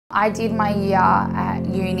I did my year at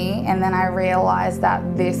uni and then I realised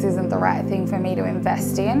that this isn't the right thing for me to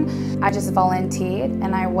invest in. I just volunteered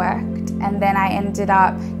and I worked, and then I ended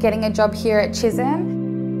up getting a job here at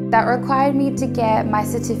Chisholm. That required me to get my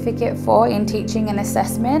certificate 4 in teaching and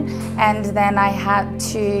assessment, and then I had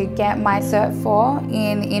to get my cert 4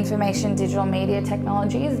 in information digital media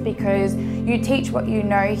technologies, because you teach what you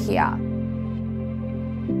know here.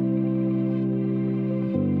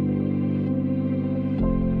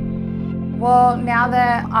 Well, now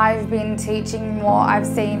that I've been teaching more, I've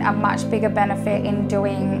seen a much bigger benefit in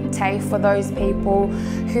doing TAFE for those people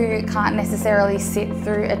who can't necessarily sit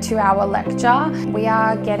through a 2-hour lecture. We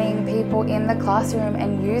are getting people in the classroom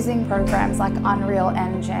and using programs like Unreal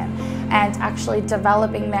Engine and actually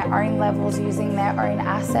developing their own levels using their own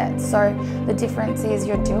assets. So the difference is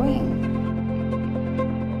you're doing.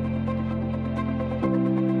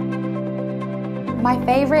 My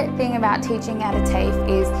favourite thing about teaching at a TAFE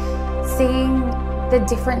is seeing the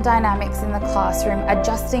different dynamics in the classroom,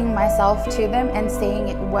 adjusting myself to them and seeing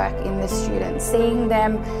it work in the students, seeing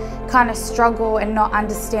them kind of struggle and not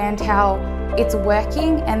understand how it's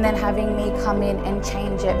working, and then having me come in and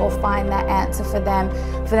change it or find that answer for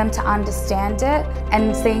them to understand it,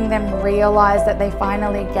 and seeing them realise that they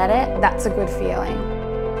finally get it. That's a good feeling.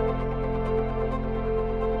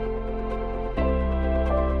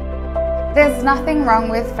 There's nothing wrong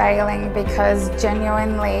with failing, because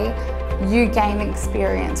genuinely you gain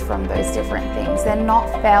experience from those different things. They're not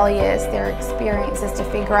failures, they're experiences to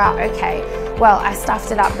figure out, okay, well, I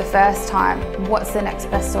stuffed it up the first time, what's the next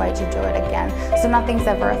best way to do it again? So nothing's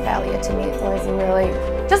ever a failure to me. It's always a really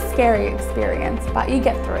just scary experience, but you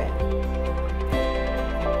get through it.